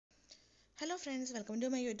Hello friends, welcome to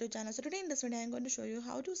my YouTube channel. So today in this video I am going to show you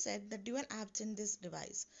how to set the dual apps in this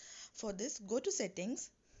device. For this, go to settings,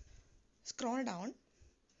 scroll down,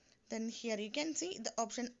 then here you can see the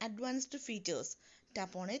option advanced features.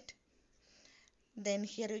 Tap on it. Then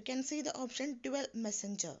here you can see the option dual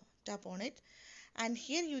messenger. Tap on it, and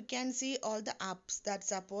here you can see all the apps that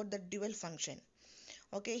support the dual function.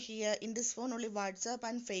 Okay, here in this phone only WhatsApp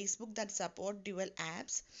and Facebook that support dual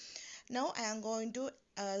apps. Now I am going to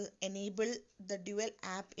enable the dual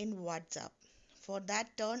app in WhatsApp. For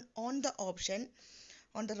that, turn on the option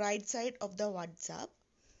on the right side of the WhatsApp.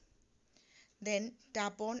 Then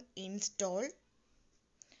tap on install,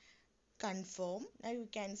 confirm. Now you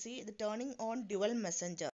can see the turning on dual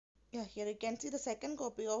messenger. Yeah, here you can see the second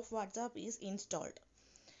copy of WhatsApp is installed.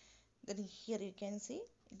 Then here you can see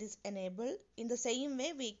it is enabled. In the same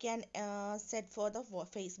way we can set for the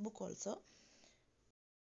Facebook also.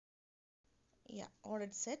 Yeah, all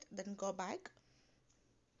it's set. Then go back.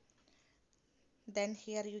 Then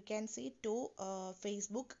here you can see two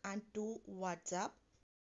Facebook and two WhatsApp.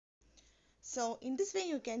 So in this way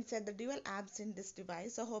you can set the dual apps in this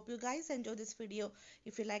device. So hope you guys enjoy this video.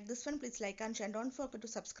 If you like this one, please like and share. Don't forget to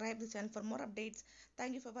subscribe this channel for more updates.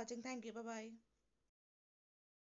 Thank you for watching. Thank you. Bye bye.